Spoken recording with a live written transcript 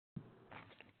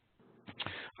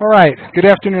All right, good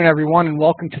afternoon everyone and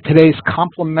welcome to today's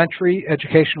complimentary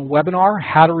educational webinar,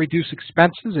 How to Reduce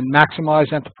Expenses and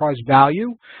Maximize Enterprise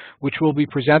Value, which will be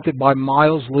presented by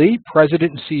Miles Lee,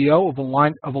 President and CEO of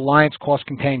Alliance Cost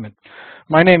Containment.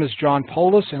 My name is John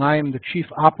Polis and I am the Chief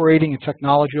Operating and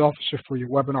Technology Officer for your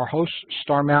webinar host,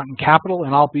 Star Mountain Capital,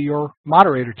 and I'll be your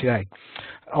moderator today.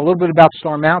 A little bit about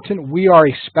Star Mountain. We are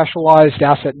a specialized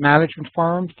asset management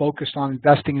firm focused on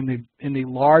investing in the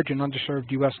large and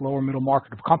underserved U.S. lower middle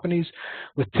market of companies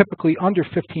with typically under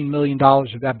 $15 million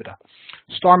of EBITDA.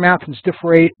 Star Mountain's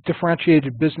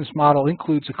differentiated business model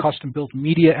includes a custom-built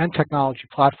media and technology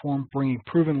platform, bringing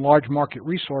proven large market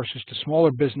resources to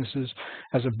smaller businesses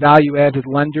as a value-added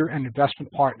lender and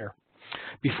investment partner.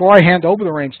 Before I hand over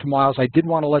the reins to Miles, I did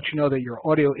want to let you know that your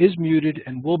audio is muted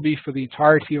and will be for the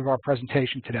entirety of our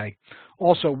presentation today.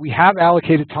 Also, we have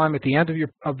allocated time at the end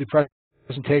of the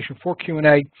presentation for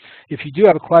Q&A. If you do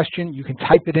have a question, you can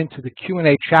type it into the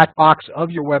Q&A chat box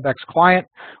of your WebEx client.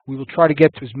 We will try to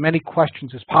get to as many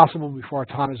questions as possible before our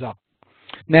time is up.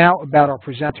 Now, about our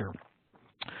presenter.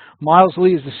 Miles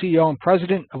Lee is the CEO and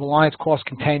President of Alliance Cost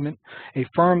Containment, a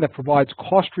firm that provides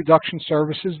cost reduction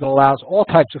services that allows all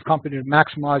types of companies to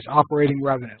maximize operating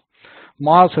revenue.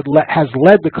 Miles has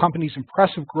led the company's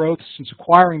impressive growth since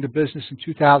acquiring the business in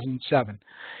 2007.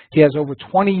 He has over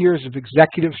 20 years of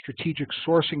executive strategic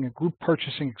sourcing and group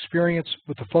purchasing experience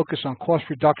with a focus on cost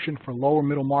reduction for lower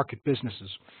middle market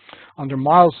businesses. Under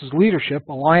Miles' leadership,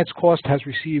 Alliance Cost has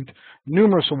received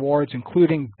numerous awards,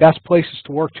 including Best Places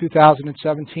to Work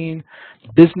 2017,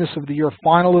 Business of the Year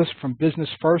finalist from Business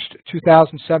First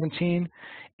 2017,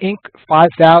 Inc.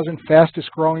 5,000 Fastest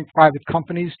Growing Private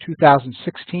Companies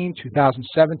 2016,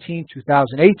 2017,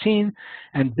 2018,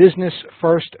 and Business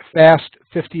First Fast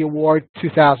 50 Award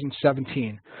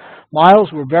 2017. Miles,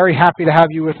 we're very happy to have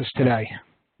you with us today.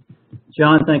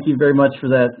 John, thank you very much for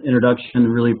that introduction.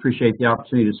 Really appreciate the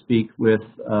opportunity to speak with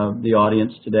the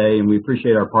audience today, and we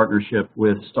appreciate our partnership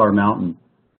with Star Mountain.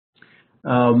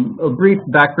 A brief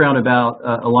background about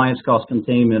Alliance Cost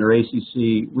Containment, or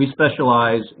ACC. We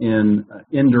specialize in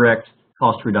indirect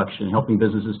cost reduction, helping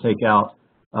businesses take out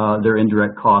their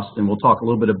indirect costs, and we'll talk a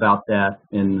little bit about that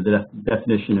and the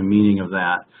definition and meaning of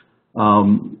that.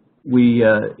 We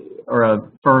are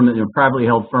a firm, a privately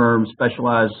held firm,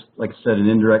 specialized, like I said, in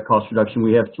indirect cost reduction.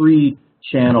 We have three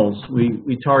channels.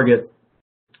 We target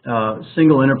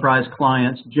single enterprise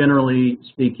clients, generally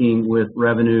speaking, with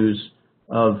revenues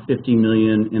of $15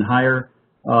 million and higher.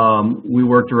 We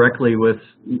work directly with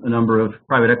a number of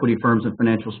private equity firms and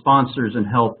financial sponsors and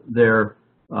help their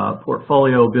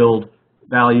portfolio build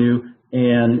value.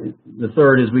 And the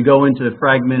third is we go into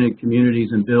fragmented communities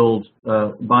and build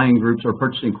buying groups or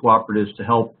purchasing cooperatives to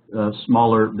help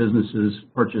smaller businesses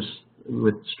purchase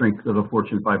with strength of a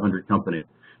Fortune 500 company.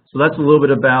 So that's a little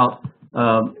bit about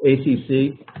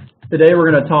ACC. Today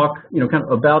we're going to talk, kind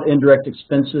of about indirect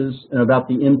expenses and about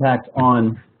the impact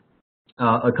on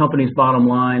a company's bottom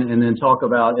line, and then talk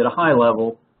about, at a high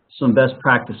level, some best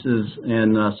practices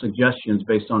and suggestions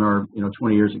based on our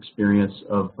 20 years experience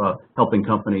of helping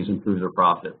companies improve their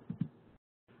profit.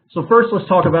 So first, let's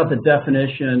talk about the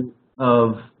definition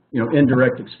of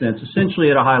indirect expense.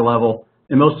 Essentially, at a high level,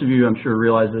 and most of you, I'm sure,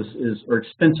 realize this, are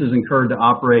expenses incurred to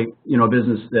operate a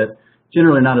business that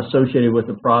generally not associated with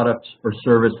the product or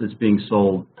service that's being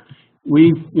sold.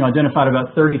 We've identified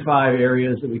about 35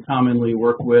 areas that we commonly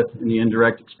work with in the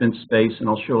indirect expense space, and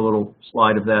I'll show a little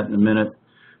slide of that in a minute.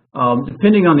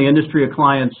 Depending on the industry a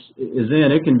client is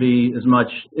in, it can be as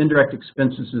much, indirect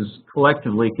expenses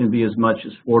collectively can be as much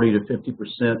as 40 to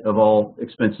 50% of all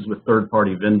expenses with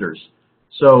third-party vendors.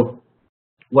 So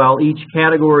while each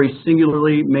category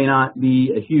singularly may not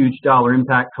be a huge dollar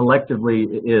impact, collectively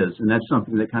it is, and that's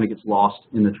something that kind of gets lost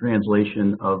in the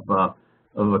translation of a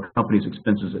company's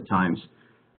expenses at times.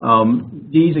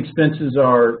 These expenses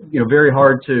are very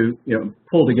hard to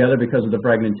pull together because of the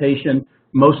fragmentation.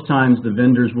 Most times the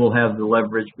vendors will have the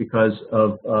leverage because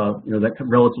of that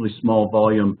relatively small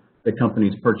volume that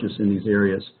companies purchase in these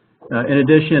areas. In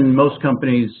addition, most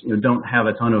companies don't have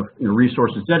a ton of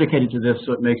resources dedicated to this,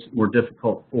 so it makes it more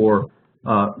difficult for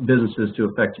businesses to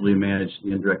effectively manage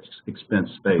the indirect expense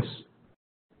space.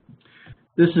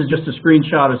 This is just a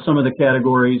screenshot of some of the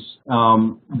categories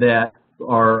that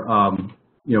are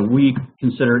we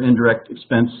consider indirect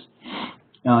expense.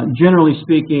 Generally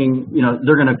speaking,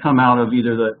 they're going to come out of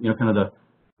either the kind of the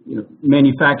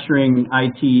manufacturing,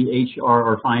 IT, HR,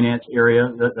 or finance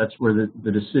area. That's where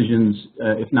the decisions,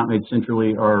 if not made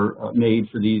centrally, are made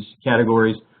for these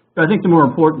categories. But I think the more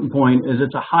important point is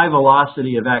it's a high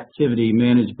velocity of activity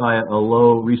managed by a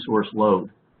low resource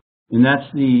load, and that's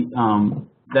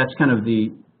kind of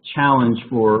the challenge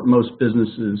for most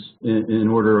businesses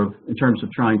in terms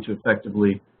of trying to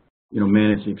effectively,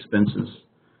 manage the expenses.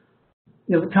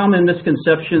 The common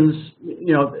misconceptions,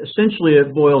 essentially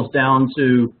it boils down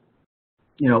to,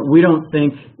 we don't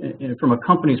think, from a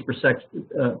company's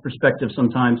perspective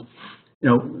sometimes,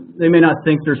 they may not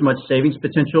think there's much savings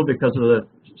potential because of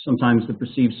sometimes the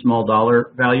perceived small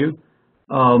dollar value.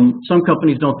 Some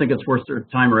companies don't think it's worth their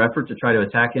time or effort to try to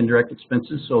attack indirect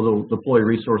expenses, so they'll deploy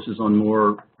resources on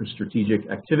more strategic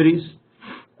activities.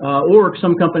 Or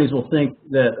some companies will think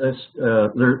that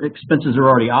their expenses are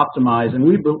already optimized, and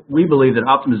we believe that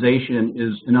optimization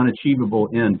is an unachievable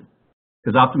end,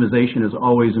 because optimization is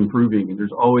always improving, and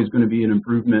there's always going to be an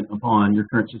improvement upon your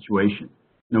current situation,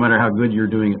 no matter how good you're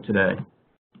doing it today.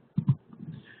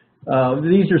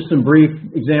 These are some brief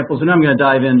examples, and I'm going to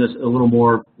dive into a little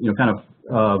more,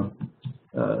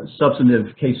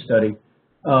 substantive case study.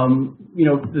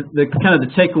 The kind of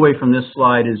the takeaway from this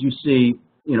slide is you see,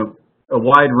 a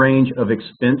wide range of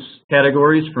expense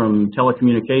categories, from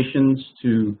telecommunications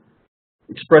to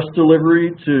express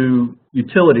delivery to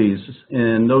utilities,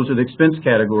 and those are the expense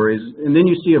categories. And then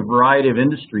you see a variety of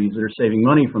industries that are saving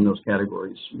money from those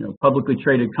categories, publicly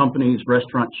traded companies,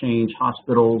 restaurant chains,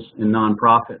 hospitals, and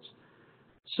nonprofits.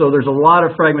 So there's a lot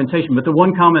of fragmentation, but the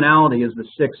one commonality is the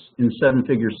 6- and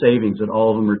 7-figure savings that all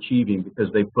of them are achieving, because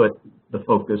they put the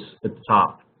focus at the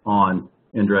top on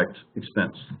indirect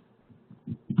expense.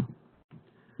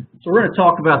 So we're going to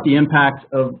talk about the impact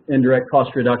of indirect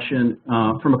cost reduction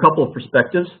from a couple of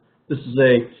perspectives. This is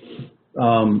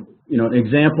an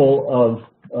example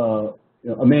of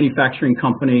a manufacturing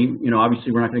company.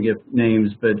 Obviously we're not going to give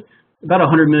names, but about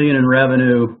 $100 million in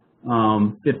revenue,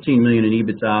 15 million in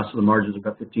EBITDA, so the margins are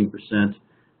about 15%.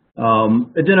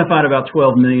 Identified about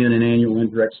 12 million in annual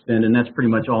indirect spend, and that's pretty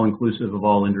much all inclusive of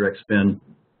all indirect spend.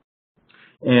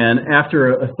 And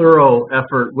after a thorough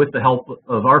effort with the help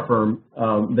of our firm,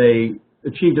 they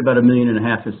achieved about $1.5 million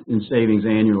in savings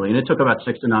annually, and it took about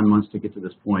 6 to 9 months to get to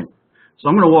this point. So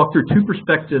I'm going to walk through two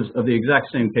perspectives of the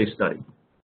exact same case study.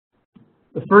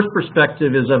 The first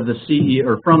perspective is of the CEO,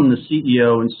 or from the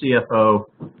CEO and CFO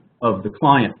of the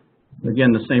client.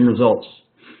 Again, the same results.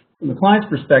 From the client's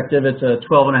perspective, it's a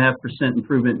 12.5%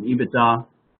 improvement in EBITDA.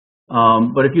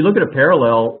 But if you look at a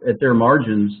parallel at their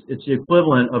margins, it's the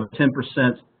equivalent of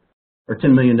 10% or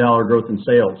 $10 million growth in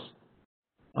sales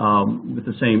with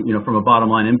the same, from a bottom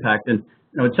line impact. And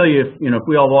I would tell you, if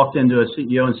we all walked into a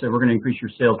CEO and said, we're going to increase your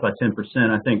sales by 10%,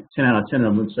 I think 10 out of 10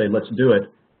 of them would say, let's do it.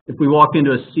 If we walk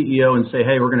into a CEO and say,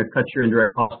 hey, we're going to cut your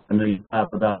indirect costs by $1 million,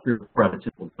 about 3 or 4 out of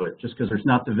 10 will do it, just because there's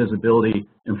not the visibility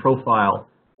and profile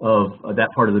of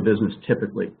that part of the business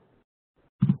typically.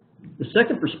 The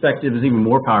second perspective is even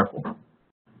more powerful,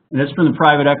 and it's from the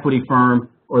private equity firm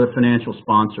or the financial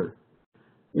sponsor.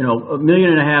 $1.5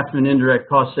 million in indirect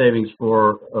cost savings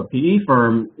for a PE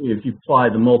firm, if you apply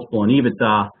the multiple on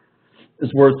EBITDA,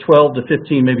 is worth 12 to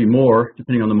 15, maybe more,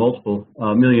 depending on the multiple,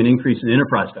 million increase in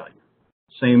enterprise value.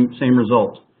 Same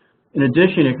result. In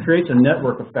addition, it creates a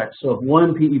network effect. So if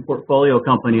one PE portfolio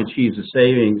company achieves a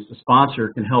savings, the sponsor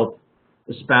can help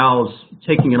espouse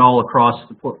taking it all across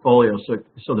the portfolio.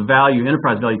 So the value,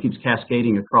 enterprise value, keeps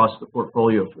cascading across the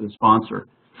portfolio for the sponsor.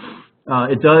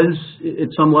 It does, at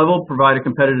some level, provide a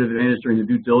competitive advantage during the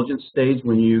due diligence stage,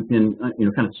 when you can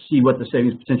kind of see what the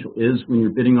savings potential is when you're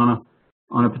bidding on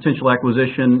a potential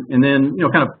acquisition. And then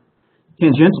kind of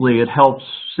tangentially, it helps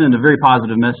send a very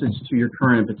positive message to your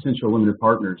current and potential limited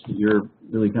partners that you're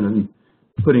really kind of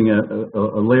putting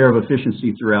a layer of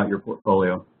efficiency throughout your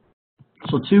portfolio.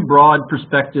 So two broad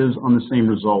perspectives on the same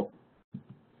result.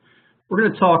 We're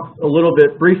going to talk a little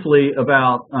bit briefly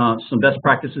about some best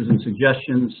practices and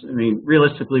suggestions. I mean,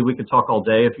 realistically, we could talk all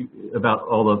day about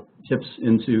all the tips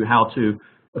into how to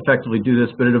effectively do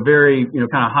this, but at a very kind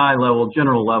of high level,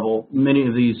 general level, many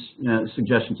of these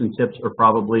suggestions and tips are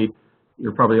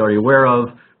you're probably already aware of.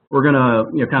 We're going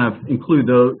to kind of include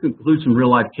some real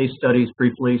life case studies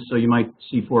briefly. So you might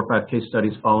see 4 or 5 case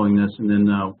studies following this, and then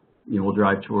we'll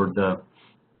drive toward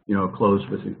close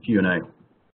with a Q&A.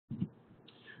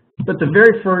 But the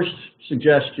very first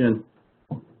suggestion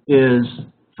is,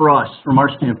 for us, from our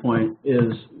standpoint,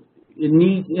 is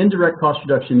indirect cost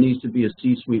reduction needs to be a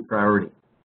C-suite priority.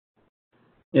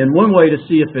 And one way to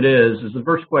see if it is the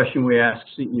first question we ask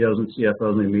CEOs and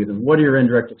CFOs when we meet them: what are your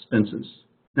indirect expenses?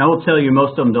 Now, I will tell you,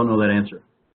 most of them don't know that answer.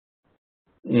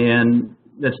 And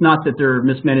that's not that they're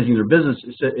mismanaging their business.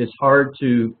 It's hard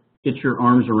to get your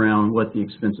arms around what the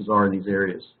expenses are in these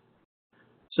areas.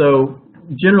 So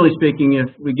generally speaking, if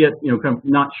we get kind of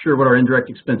not sure what our indirect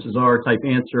expenses are type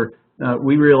answer,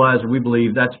 we realize, or we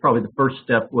believe, that's probably the first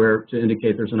step to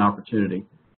indicate there's an opportunity.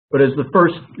 But as the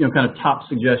first, kind of top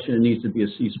suggestion, it needs to be a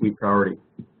C-suite priority.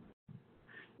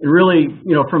 And really,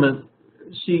 from a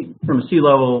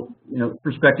C-level,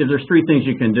 perspective, there's three things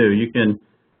you can do. You can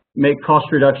make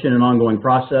cost reduction an ongoing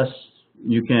process.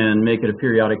 You can make it a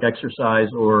periodic exercise,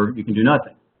 or you can do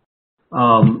nothing.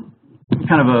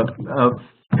 Kind of a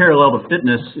parallel to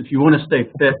fitness. If you want to stay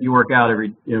fit, you work out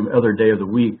every other day of the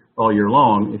week, all year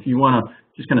long. If you want to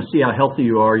just kind of see how healthy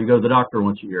you are, you go to the doctor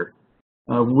once a year.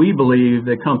 We believe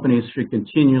that companies should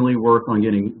continually work on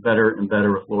getting better and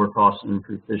better with lower costs and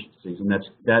improved efficiencies, and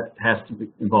that has to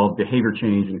involve behavior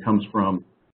change and comes from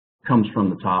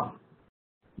the top.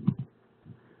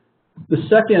 The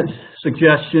second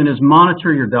suggestion is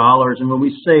monitor your dollars, and when we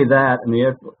say that, I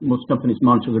mean, most companies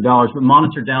monitor their dollars, but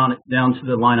monitor down to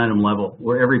the line item level,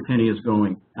 where every penny is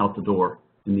going out the door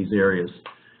in these areas.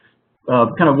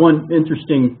 Kind of one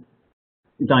interesting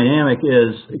dynamic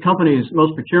is companies,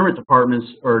 most procurement departments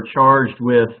are charged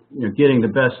with getting the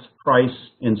best price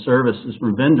and services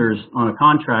from vendors on a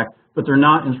contract, but they're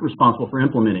not responsible for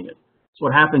implementing it. So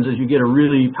what happens is you get a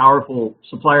really powerful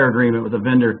supplier agreement with a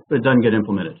vendor, but it doesn't get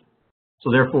implemented.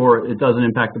 So therefore, it doesn't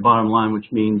impact the bottom line,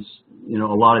 which means a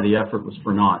lot of the effort was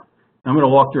for naught. I'm going to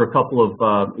walk through a couple of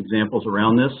examples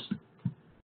around this.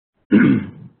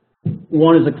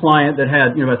 One is a client that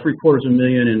had about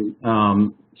 $750,000 in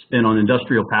spent on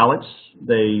industrial pallets.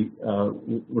 They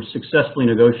were successfully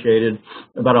negotiated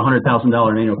about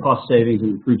 $100,000 in annual cost savings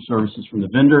and improved services from the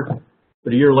vendor.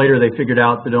 But a year later, they figured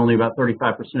out that only about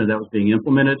 35% of that was being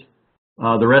implemented.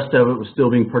 The rest of it was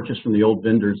still being purchased from the old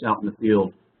vendors out in the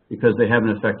field because they haven't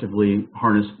effectively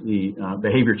harnessed the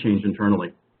behavior change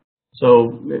internally.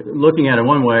 So looking at it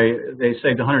one way, they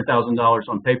saved $100,000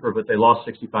 on paper, but they lost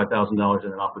 $65,000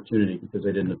 in an opportunity because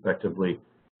they didn't effectively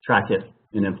track it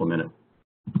and implement it.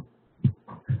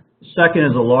 Second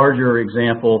is a larger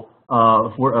example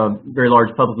for a very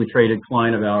large publicly traded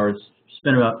client of ours.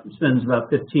 Spends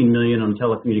about $15 million on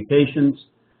telecommunications.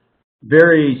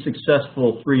 Very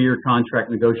successful 3-year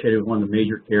contract negotiated with one of the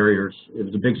major carriers. It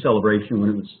was a big celebration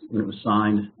when it was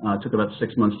signed. It took about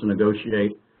 6 months to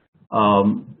negotiate.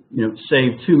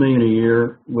 Saved $2 million a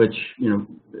year, which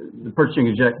the purchasing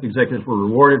executives were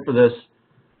rewarded for this.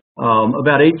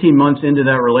 About 18 months into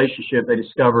that relationship, they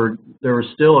discovered there was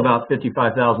still about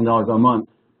 $55,000 a month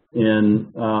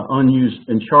in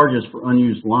charges for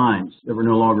unused lines that were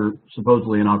no longer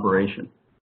supposedly in operation.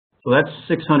 So that's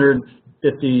 $650,000,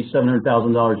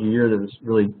 $700,000 a year that was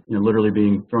really literally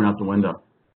being thrown out the window.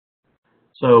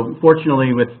 So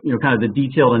fortunately, with kind of the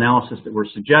detailed analysis that we're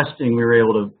suggesting, we were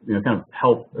able to kind of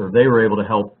help, or they were able to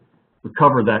help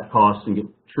recover that cost and get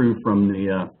true from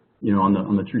the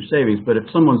on the true savings. But if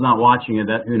someone's not watching it,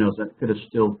 that who knows, that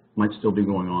might still be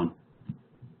going on.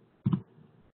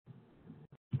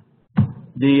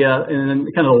 And then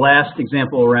kind of the last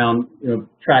example around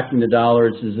tracking the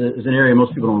dollars is an area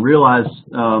most people don't realize,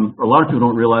 or a lot of people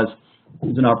don't realize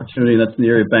is an opportunity. That's in the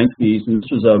area of bank fees. And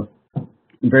this was a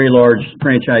very large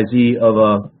franchisee of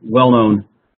a well-known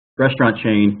restaurant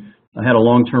chain. I had a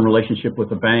long-term relationship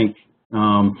with a bank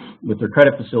with their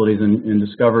credit facilities, and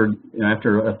discovered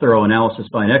after a thorough analysis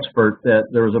by an expert that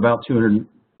there was about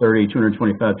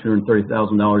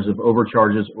 $230,000 of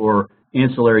overcharges or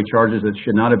ancillary charges that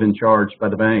should not have been charged by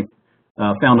the bank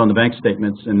found on the bank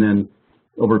statements, and then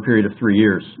over a period of 3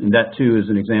 years. And that too is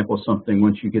an example of something.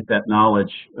 Once you get that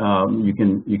knowledge, you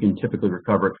can typically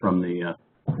recover it from the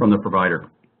provider.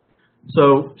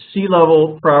 So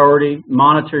C-level priority,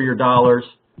 monitor your dollars.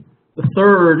 The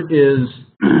third is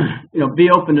be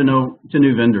open to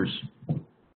new vendors.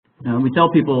 We tell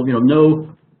people no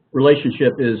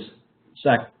relationship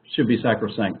should be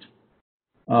sacrosanct.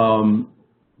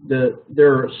 There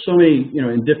are so many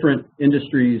in different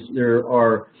industries. There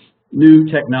are new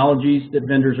technologies that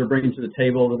vendors are bringing to the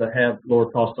table that have lower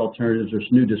cost alternatives.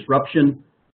 There's new disruptive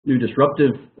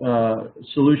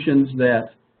solutions that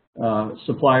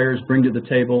suppliers bring to the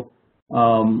table.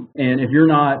 And if you're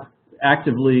not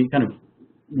actively kind of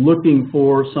looking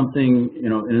for something,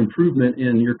 an improvement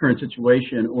in your current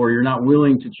situation, or you're not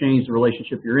willing to change the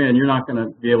relationship you're in, you're not going to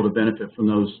be able to benefit from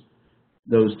those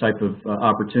type of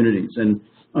opportunities. And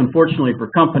unfortunately for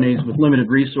companies with limited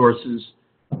resources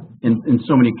in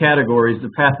so many categories,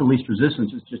 the path of least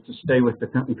resistance is just to stay with the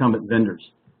incumbent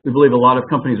vendors. We believe a lot of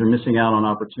companies are missing out on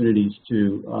opportunities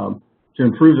to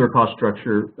improve their cost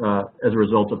structure as a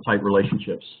result of tight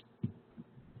relationships. A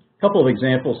couple of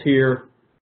examples here.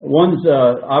 One's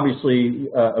obviously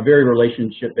a very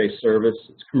relationship-based service.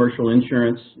 It's commercial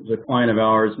insurance. It's a client of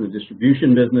ours in the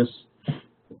distribution business.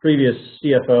 The previous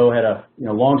CFO had a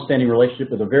long-standing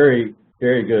relationship with a very,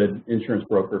 very good insurance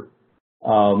broker.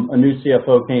 A new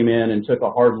CFO came in and took a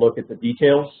hard look at the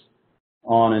details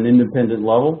on an independent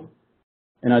level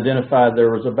and identified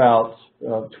there was about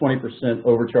 20%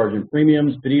 overcharge in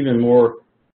premiums, but even more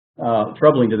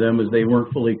troubling to them was they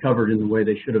weren't fully covered in the way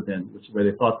they should have been, which is the way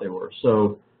they thought they were.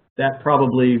 So that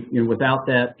probably, without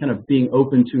that kind of being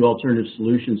open to alternative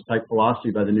solutions type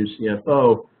philosophy by the new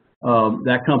CFO,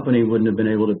 that company wouldn't have been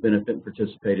able to benefit and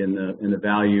participate in the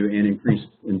value and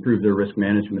improve their risk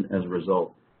management as a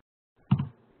result.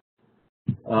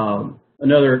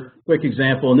 Another quick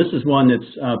example, and this is one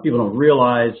that people don't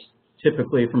realize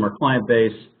typically from our client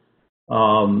base.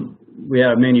 We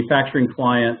had a manufacturing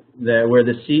client where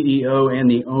the CEO and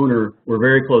the owner were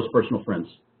very close personal friends.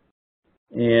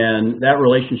 And that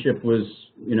relationship was,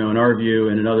 in our view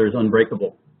and in others,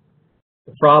 unbreakable.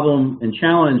 The problem and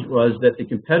challenge was that the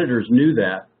competitors knew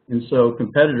that, and so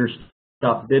competitors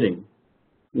stopped bidding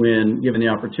when given the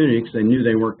opportunity because they knew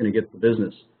they weren't going to get the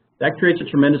business. That creates a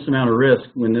tremendous amount of risk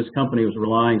when this company was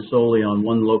relying solely on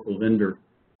one local vendor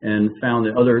and found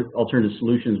that other alternative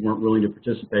solutions weren't willing to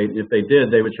participate. And if they did,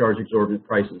 they would charge exorbitant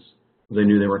prices because they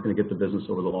knew they weren't going to get the business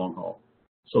over the long haul.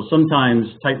 So sometimes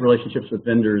tight relationships with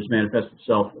vendors manifest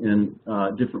itself in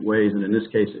different ways, and in this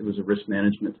case, it was a risk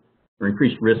management or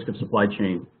increased risk of supply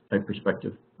chain type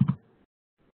perspective.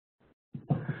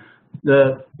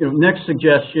 The next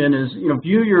suggestion is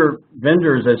view your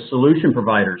vendors as solution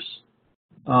providers.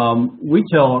 We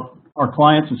tell our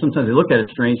clients, and sometimes they look at it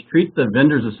strange, treat the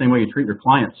vendors the same way you treat your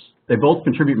clients. They both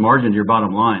contribute margin to your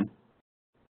bottom line.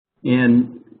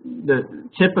 In the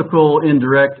typical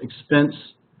indirect expense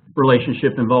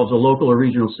relationship involves a local or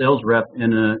regional sales rep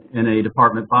and a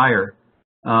department buyer.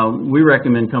 We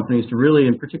recommend companies to really,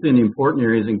 and particularly in the important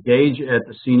areas, engage at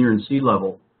the senior and C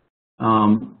level.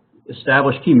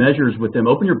 Establish key measures with them.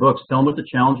 Open your books, tell them what the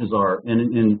challenges are,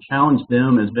 and challenge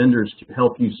them as vendors to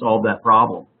help you solve that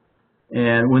problem.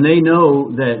 And when they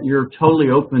know that you're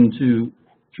totally open to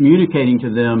communicating to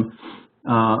them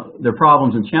their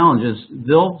problems and challenges,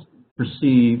 they'll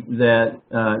perceive that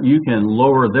you can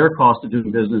lower their cost of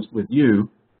doing business with you,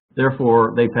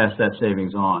 therefore they pass that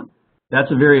savings on.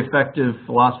 That's a very effective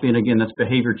philosophy, and again, that's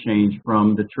behavior change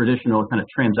from the traditional kind of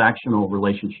transactional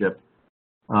relationship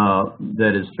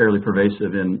that is fairly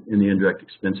pervasive in the indirect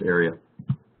expense area.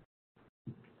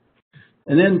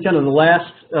 And then kind of the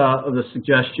last of the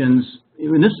suggestions,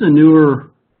 and this is a newer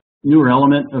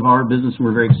element of our business, and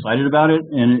we're very excited about it,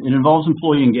 and it involves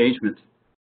employee engagement.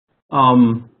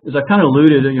 As I kind of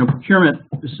alluded, procurement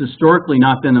has historically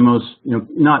not been the most,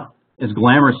 not as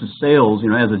glamorous as sales,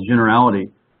 as a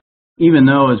generality, even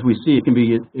though, as we see, it can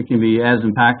be as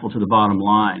impactful to the bottom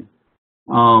line.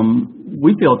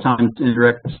 We feel at times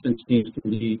indirect expense teams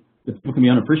can be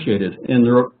unappreciated, and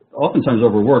they're oftentimes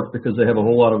overworked because they have a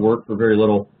whole lot of work for very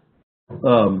little,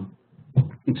 for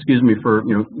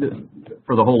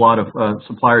the whole lot of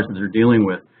suppliers that they're dealing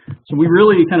with. So we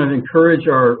really kind of encourage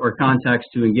our contacts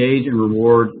to engage and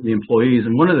reward the employees.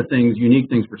 And one of the unique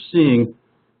things we're seeing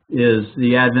is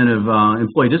the advent of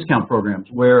employee discount programs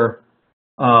where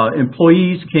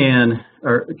employees can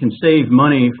save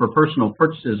money for personal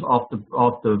purchases off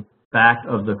the back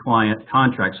of the client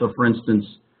contract. So for instance,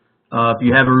 if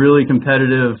you have a really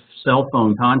competitive cell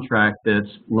phone contract that's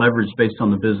leveraged based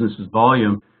on the business's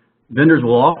volume, vendors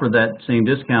will offer that same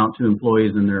discount to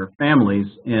employees and their families.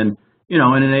 And in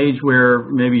an age where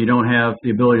maybe you don't have the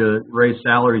ability to raise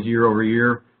salaries year over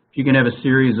year, if you can have a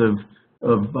series of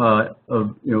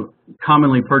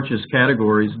commonly purchased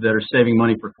categories that are saving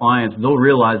money for clients, they'll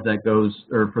realize that goes,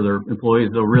 or for their employees,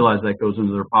 they'll realize that goes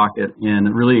into their pocket, and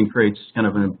it really creates kind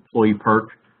of an employee perk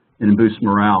and boosts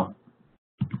morale.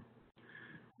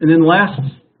 And then the last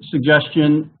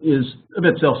suggestion is a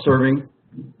bit self-serving,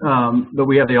 but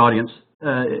we have the audience.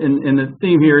 And the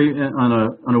theme here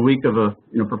on a week of a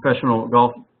professional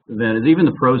golf event is even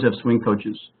the pros have swing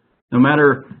coaches. No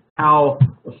matter how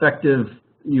effective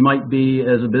you might be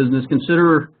as a business,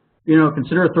 consider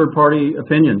a third-party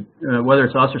opinion, whether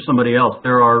it's us or somebody else.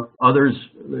 There are others.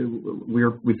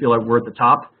 We feel like we're at the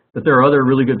top, but there are other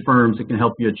really good firms that can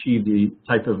help you achieve the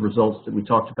type of results that we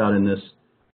talked about in this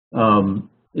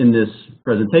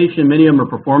presentation. Many of them are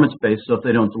performance-based, so if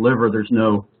they don't deliver, there's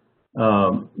no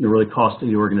really cost to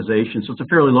the organization. So it's a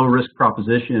fairly low-risk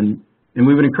proposition, and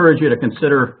we would encourage you to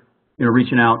consider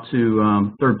reaching out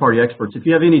to third-party experts if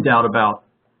you have any doubt about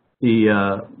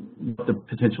what the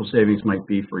potential savings might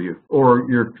be for you, or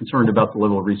you're concerned about the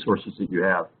level of resources that you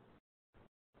have.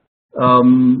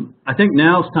 I think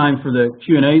now it's time for the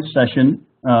Q&A session.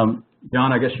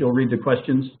 John, I guess you'll read the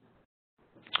questions.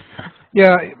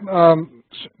 Yeah.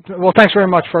 Well, thanks very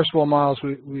much. First of all, Miles,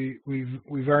 we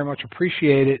very much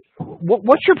appreciate it.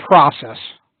 What's your process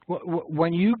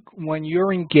When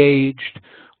you're engaged,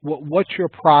 what's your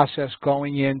process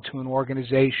going into an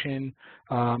organization?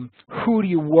 Who do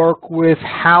you work with?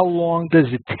 How long does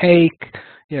it take?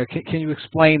 Can you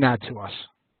explain that to us?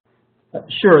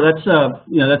 Sure, that's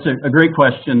a great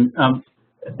question.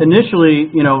 Initially,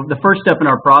 the first step in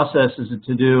our process is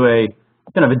to do a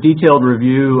kind of a detailed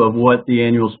review of what the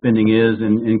annual spending is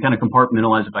and kind of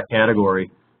compartmentalize it by category.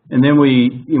 And then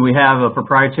we have a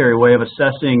proprietary way of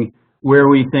assessing where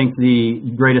we think the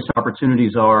greatest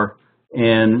opportunities are,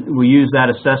 and we use that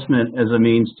assessment as a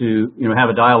means to have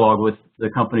a dialogue with the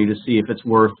company to see if it's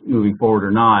worth moving forward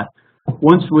or not.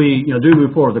 Once we do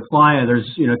move forward with the client, there's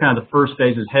kind of the first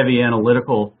phase is heavy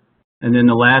analytical, and then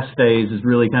the last phase is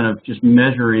really kind of just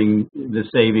measuring the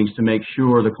savings to make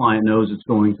sure the client knows it's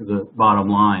going to the bottom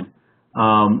line.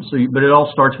 But it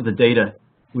all starts with the data.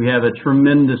 We have a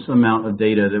tremendous amount of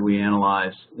data that we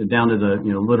analyze down to the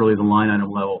literally the line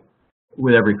item level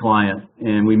with every client,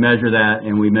 and we measure that,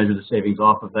 and we measure the savings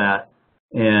off of that,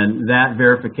 and that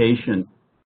verification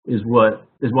is why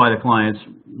the clients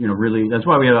really, that's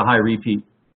why we have a high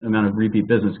amount of repeat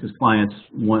business, because clients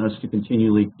want us to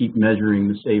continually keep measuring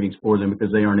the savings for them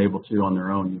because they aren't able to on their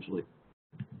own usually.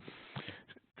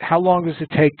 How long does it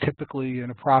take typically in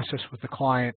a process with the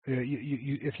client?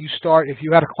 If you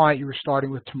had a client you were starting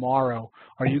with tomorrow,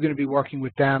 are you going to be working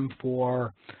with them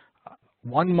for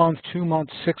 1 month, 2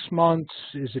 months, 6 months?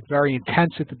 Is it very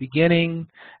intense at the beginning,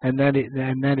 and then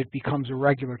it becomes a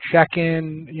regular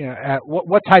check-in?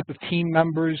 What type of team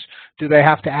members do they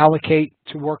have to allocate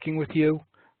to working with you?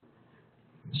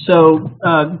 So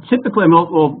typically,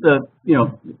 the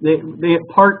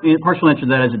partial answer to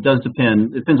that is it does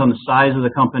depend. It depends on the size of the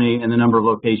company and the number of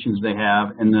locations they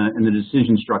have, and the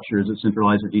decision structure, is it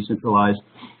centralized or decentralized.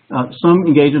 Some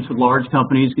engagements with large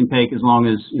companies can take as long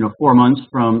as 4 months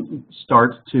from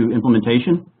start to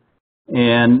implementation,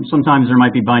 and sometimes there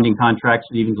might be binding contracts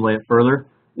that even delay it further.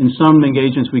 In some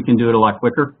engagements, we can do it a lot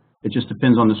quicker. It just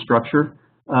depends on the structure.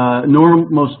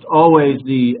 Most always,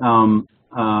 the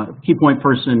key point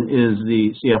person is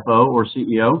the CFO or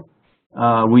CEO.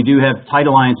 We do have tight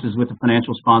alliances with the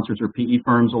financial sponsors or PE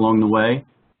firms along the way,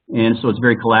 and so it's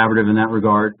very collaborative in that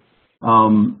regard.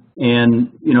 The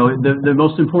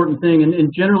most important thing,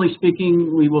 and generally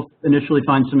speaking, we will initially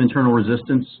find some internal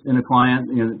resistance in a client,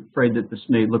 afraid that this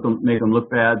may make them look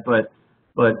bad, but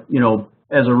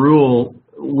as a rule,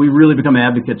 we really become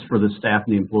advocates for the staff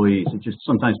and the employees. It just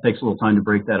sometimes takes a little time to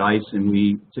break that ice, and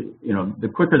the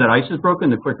quicker that ice is broken,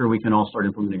 the quicker we can all start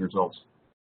implementing results.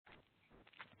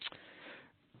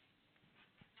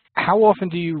 How often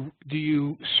do you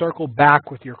circle back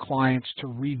with your clients to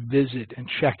revisit and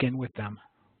check in with them?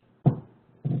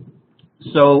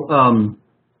 So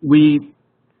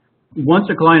once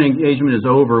a client engagement is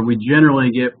over, we generally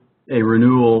get a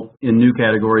renewal in new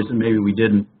categories that maybe we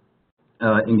didn't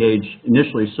engage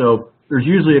initially. So there's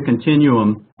usually a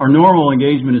continuum. Our normal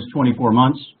engagement is 24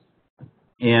 months,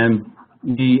 and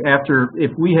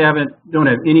if we don't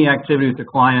have any activity with the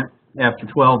client after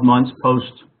 12 months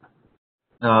post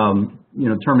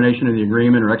termination of the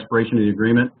agreement or expiration of the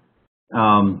agreement,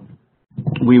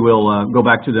 we will go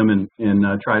back to them and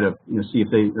try to see if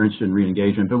they are interested in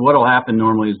re-engagement. But what will happen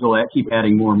normally is they'll keep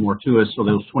adding more and more to us, so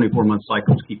those 24-month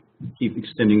cycles keep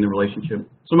extending the relationship.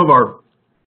 Some of our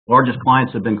largest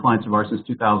clients have been clients of ours since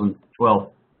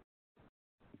 2012.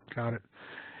 Got it.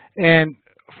 And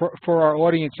for our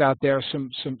audience out there,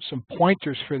 some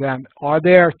pointers for them. Are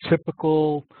there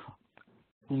typical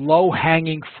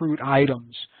low-hanging fruit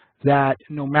items that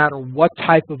no matter what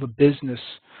type of a business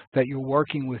that you're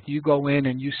working with, you go in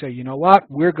and you say, you know what,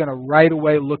 we're going to right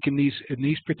away look in these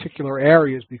particular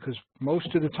areas, because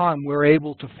most of the time we're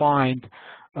able to find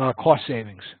cost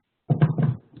savings?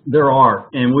 There are,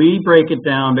 and we break it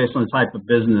down based on the type of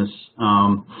business.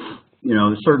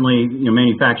 Certainly,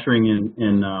 manufacturing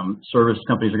and service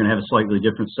companies are going to have a slightly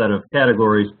different set of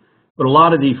categories, but a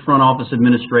lot of the front office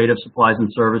administrative supplies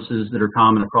and services that are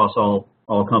common across all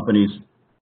companies,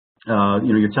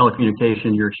 your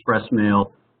telecommunication, your express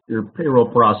mail, your payroll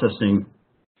processing,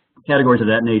 categories of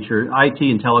that nature. IT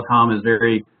and telecom is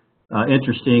very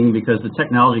interesting because the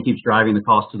technology keeps driving the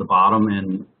cost to the bottom,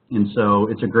 and so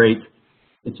it's a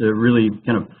really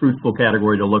kind of fruitful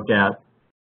category to look at.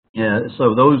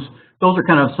 So those are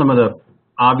kind of some of the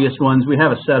obvious ones. We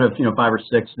have a set of 5 or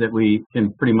 6 that we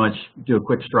can pretty much do a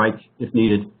quick strike if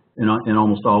needed, and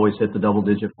almost always hit the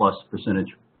double-digit plus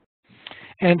percentage.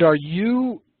 And are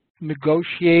you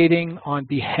negotiating on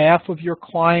behalf of your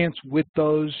clients with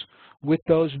those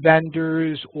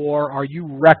vendors, or are you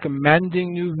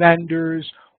recommending new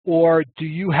vendors, or do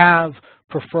you have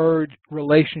preferred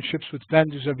relationships with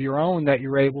vendors of your own that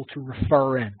you're able to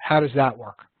refer in? How does that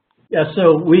work? Yeah,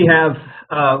 so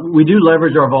we do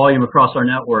leverage our volume across our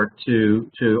network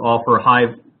to offer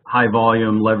high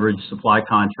volume leverage supply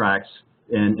contracts.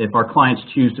 And if our clients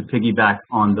choose to piggyback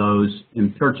on those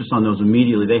and purchase on those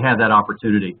immediately, they have that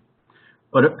opportunity.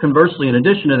 But conversely, in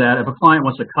addition to that, if a client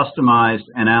wants a customized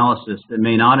analysis that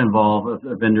may not involve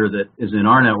a vendor that is in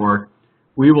our network,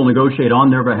 we will negotiate on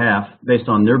their behalf based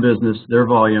on their business, their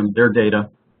volume, their data,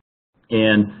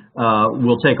 and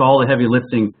we'll take all the heavy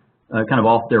lifting kind of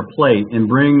off their plate and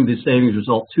bring the savings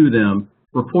result to them,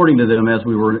 reporting to them as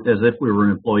if we were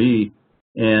an employee,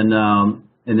 and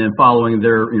then following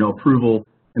their approval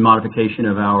and modification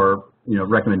of our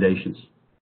recommendations.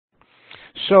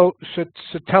 So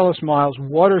tell us, Miles,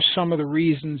 what are some of the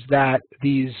reasons that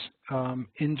these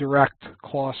indirect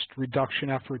cost reduction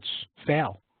efforts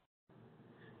fail?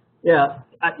 Yeah,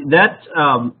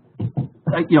 to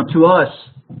us,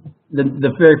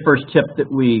 the very first tip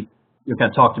that we kind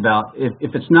of talked about,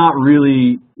 if it's not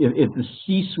really, if the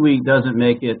C-suite doesn't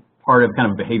make it part of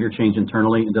kind of behavior change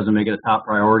internally and doesn't make it a top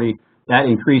priority, that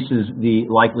increases the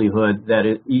likelihood that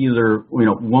it either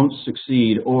won't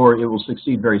succeed or it will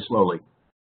succeed very slowly.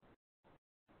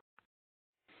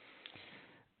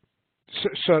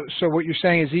 So what you're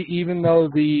saying is even though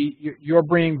you're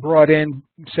being brought in,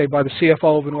 say, by the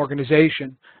CFO of an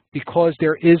organization, because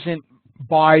there isn't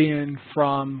buy-in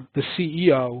from the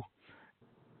CEO,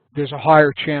 there's a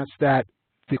higher chance that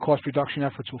the cost reduction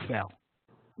efforts will fail.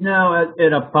 No,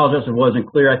 and I apologize if it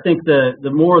wasn't clear. I think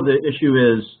the more the issue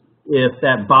is if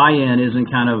that buy-in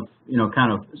isn't kind of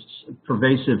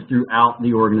pervasive throughout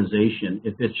the organization,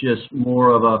 if it's just more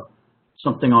of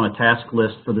something on a task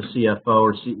list for the CFO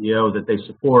or CEO that they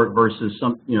support versus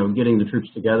getting the troops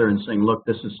together and saying, look,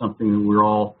 this is something that we're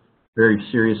all very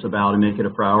serious about and make it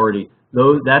a priority.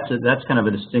 That's kind of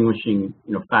a distinguishing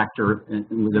factor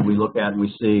that we look at and we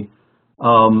see.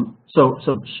 So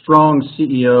strong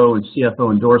CEO and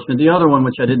CFO endorsement. The other one,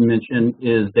 which I didn't mention,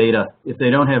 is data. If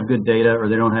they don't have good data, or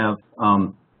they don't have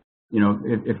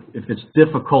if it's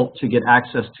difficult to get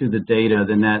access to the data,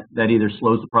 then that either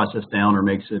slows the process down or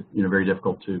makes it very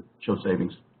difficult to show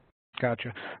savings.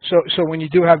 Gotcha. So when you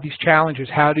do have these challenges,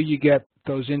 how do you get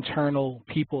those internal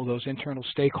people, those internal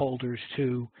stakeholders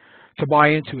to buy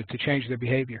into it, to change their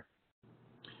behavior?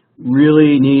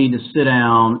 Really need to sit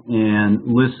down and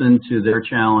listen to their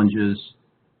challenges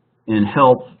and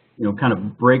help kind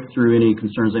of break through any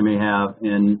concerns they may have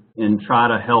and try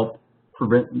to help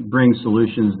bring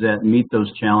solutions that meet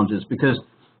those challenges, because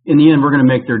in the end we're going to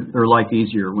make their life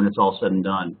easier when it's all said and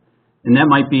done. And that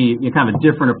might be kind of a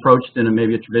different approach than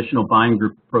maybe a traditional buying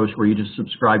group approach where you just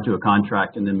subscribe to a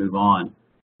contract and then move on.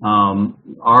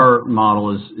 Our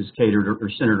model is catered or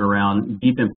centered around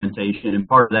deep implementation, and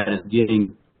part of that is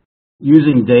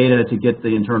using data to get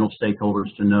the internal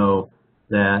stakeholders to know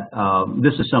that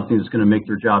this is something that's going to make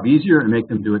their job easier and make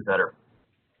them do it better.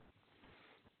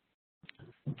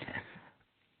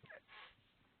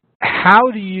 How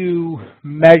do you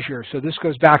measure, so this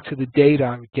goes back to the data,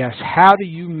 I would guess, how do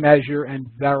you measure and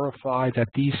verify that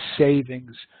these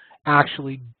savings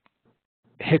actually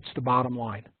hits the bottom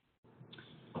line?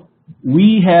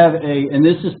 We have and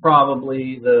this is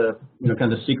probably the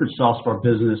kind of the secret sauce of our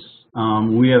business.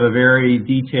 We have a very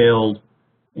detailed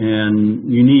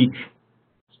and unique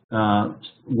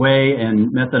way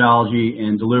and methodology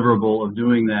and deliverable of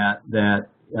doing that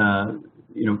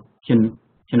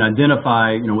can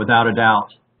identify without a doubt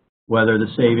whether the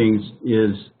savings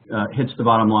hits the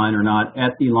bottom line or not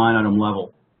at the line item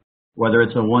level, whether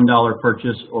it's a $1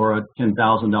 purchase or a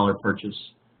 $10,000 purchase.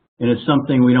 And it's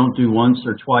something we don't do once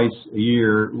or twice a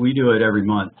year. We do it every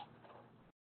month.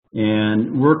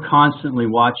 And we're constantly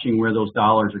watching where those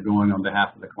dollars are going on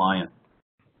behalf of the client.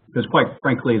 Because quite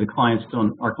frankly, our clients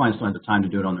don't have the time to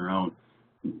do it on their own.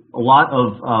 A lot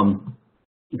of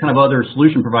kind of other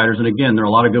solution providers, and again, there are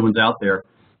a lot of good ones out there,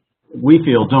 we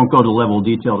feel don't go to the level of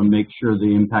detail to make sure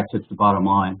the impact hits the bottom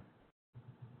line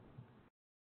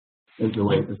as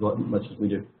much as we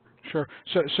do. Sure.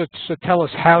 So tell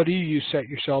us, how do you set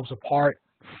yourselves apart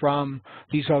from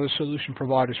these other solution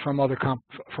providers, from other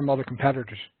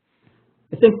competitors?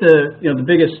 I think the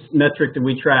biggest metric that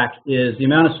we track is the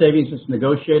amount of savings that's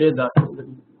negotiated.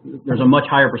 There's a much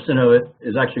higher percent of it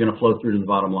is actually going to flow through to the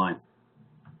bottom line.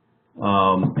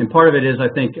 And part of it is I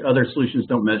think other solutions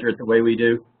don't measure it the way we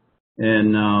do.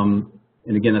 And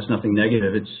again, that's nothing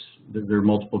negative. There are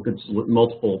multiple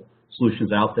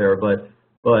solutions out there, but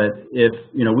if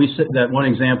we set that one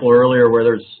example earlier where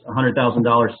there's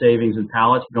 $100,000 savings in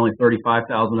pallets, but only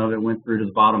 35,000 of it went through to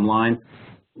the bottom line,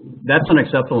 that's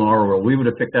unacceptable in our world. We would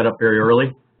have picked that up very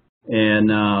early and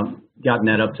gotten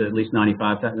that up to at least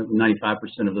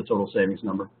 95% of the total savings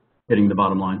number, hitting the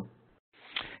bottom line.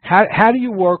 How do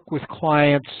you work with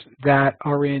clients that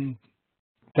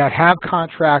have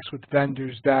contracts with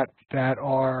vendors that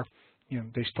are,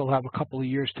 they still have a couple of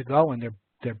years to go and they're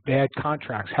bad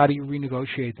contracts? How do you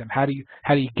renegotiate them? How do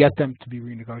you get them to be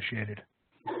renegotiated?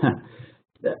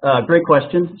 Great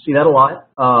question. See that a lot.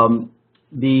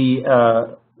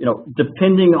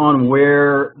 Depending on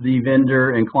where the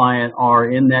vendor and client are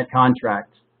in that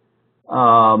contract,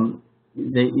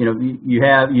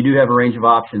 you do have a range of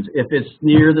options. If it's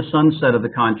near the sunset of the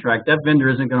contract, that vendor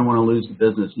isn't going to want to lose the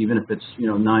business, even if it's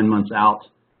 9 months out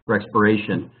for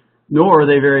expiration. Nor are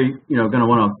they very going to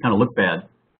want to kind of look bad.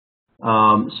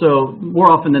 So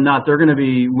more often than not, they're going to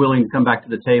be willing to come back to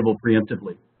the table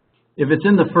preemptively. If it's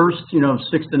in the first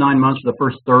 6 to 9 months, or the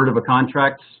first third of a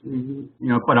contract,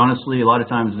 quite honestly, a lot of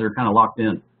times they're kind of locked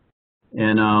in.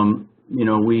 And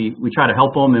we try to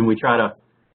help them, and we try to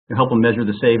help them measure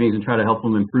the savings and try to help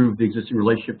them improve the existing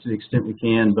relationship to the extent we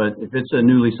can. But if it's a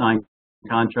newly signed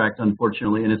contract,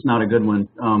 unfortunately, and it's not a good one,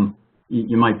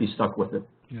 you might be stuck with it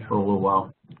for a little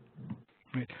while.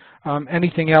 Right.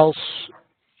 Anything else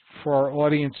for our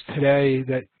audience today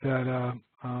that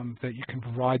you can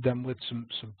provide them with some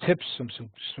tips, some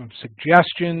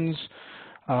suggestions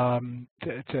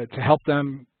to help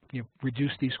them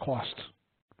reduce these costs,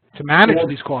 to manage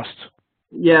these costs?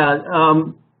 Yeah.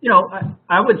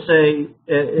 I would say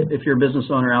if you're a business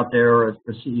owner out there or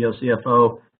a CEO,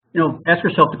 CFO, ask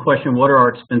yourself the question, what are our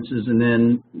expenses? And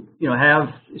then,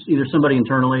 have either somebody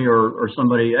internally or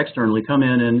somebody externally come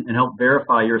in and help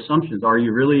verify your assumptions. Are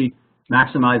you really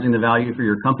maximizing the value for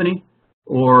your company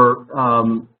or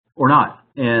not?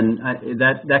 And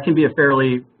that can be a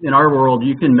fairly, in our world,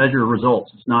 you can measure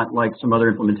results. It's not like some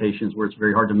other implementations where it's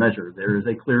very hard to measure. There is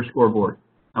a clear scoreboard,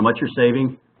 how much you're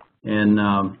saving, and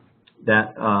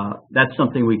that's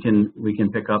something we can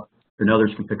pick up, and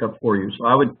others can pick up for you. So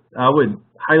I would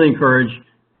highly encourage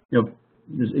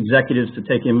executives to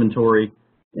take inventory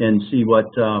and see what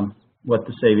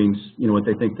the savings, what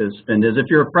they think the spend is. If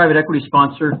you're a private equity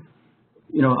sponsor,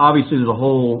 obviously there's a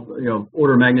whole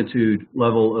order of magnitude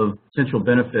level of potential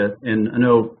benefit, and I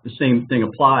know the same thing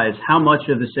applies. How much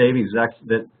of the savings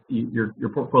that your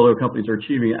portfolio companies are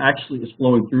achieving actually is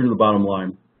flowing through to the bottom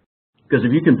line? Because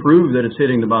if you can prove that it's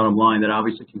hitting the bottom line, that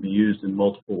obviously can be used in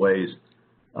multiple ways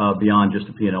beyond just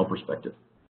a P&L perspective.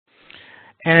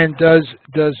 And does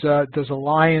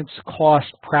Alliance Cost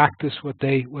practice what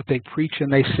they preach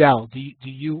and they sell? Do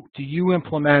you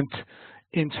implement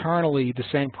internally the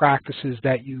same practices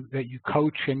that you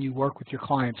coach and you work with your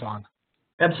clients on?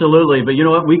 Absolutely, but you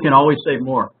know what? We can always save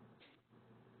more.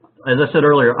 As I said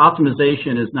earlier,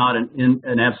 optimization is not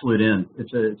an absolute end.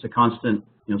 It's a constant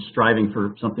striving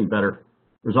for something better.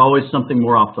 There's always something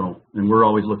more optimal, and we're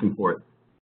always looking for it.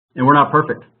 And we're not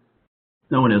perfect.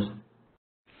 No one is.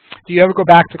 Do you ever go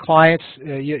back to clients?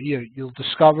 You'll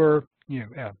discover,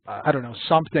 I don't know,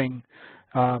 something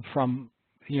from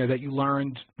that you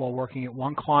learned while working at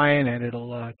one client, and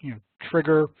it'll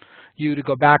trigger you to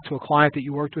go back to a client that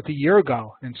you worked with a year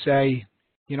ago and say,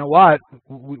 you know what,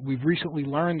 we've recently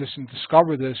learned this and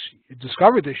discovered this.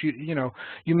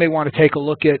 You may want to take a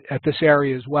look at this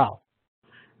area as well.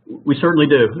 We certainly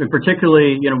do, and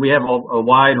particularly, we have a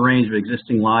wide range of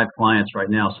existing live clients right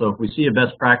now. So if we see a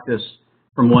best practice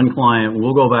from one client,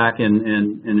 we'll go back and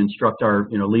instruct our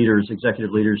leaders,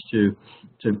 executive leaders, to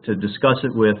discuss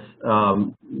it with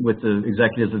the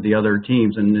executives of the other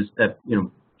teams. And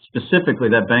specifically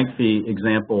that bank fee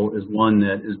example is one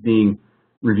that is being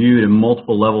reviewed in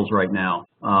multiple levels right now.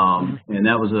 And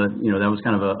that was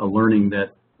kind of a learning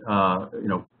that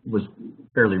was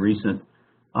fairly recent.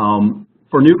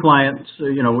 For new clients,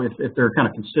 if they're kind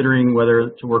of considering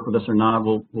whether to work with us or not,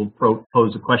 we'll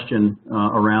pose a question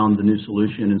around the new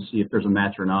solution and see if there's a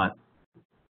match or not.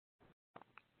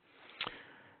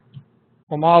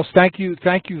 Well, Miles, thank you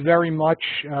very much.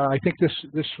 I think this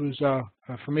was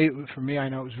for me. I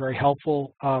know it was very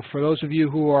helpful. For those of you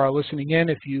who are listening in,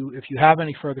 if you have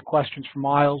any further questions for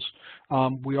Miles,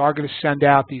 we are going to send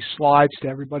out these slides to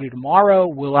everybody tomorrow.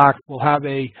 We'll have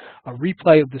a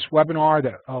replay of this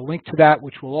webinar, a link to that,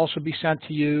 which will also be sent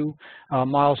to you.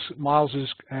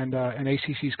 Miles's and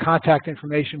ACC's contact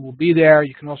information will be there.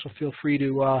 You can also feel free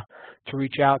to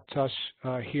reach out to us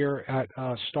here at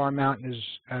Star Mountain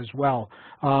as well.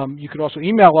 You could also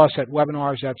email us at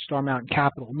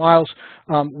webinars@StarMountainCapital. Miles,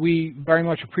 We very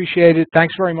much appreciate it.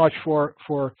 Thanks very much for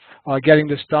getting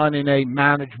this done in a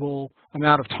manageable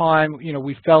amount of time. You know,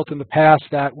 we felt in the past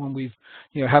that when we've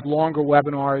had longer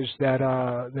webinars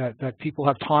that people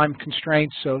have time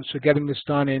constraints. So getting this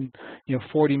done in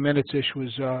 40 minutes-ish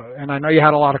was, and I know you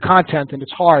had a lot of content and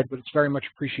it's hard, but it's very much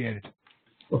appreciated.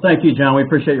 Well, thank you, John. We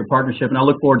appreciate your partnership, and I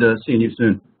look forward to seeing you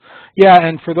soon. Yeah,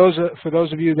 and for those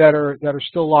of you that are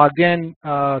still logged in,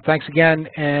 thanks again.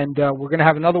 And we're going to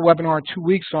have another webinar in 2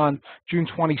 weeks on June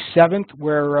 27th,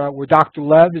 where Dr.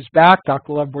 Lev is back,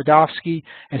 Dr. Lev Bordovsky,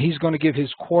 and he's going to give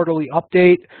his quarterly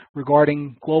update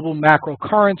regarding global macro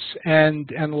currents and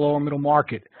the lower middle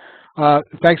market.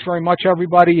 Thanks very much,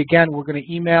 everybody. Again, we're going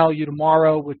to email you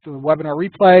tomorrow with the webinar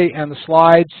replay and the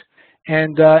slides,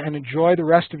 and enjoy the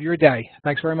rest of your day.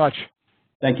 Thanks very much.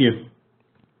 Thank you.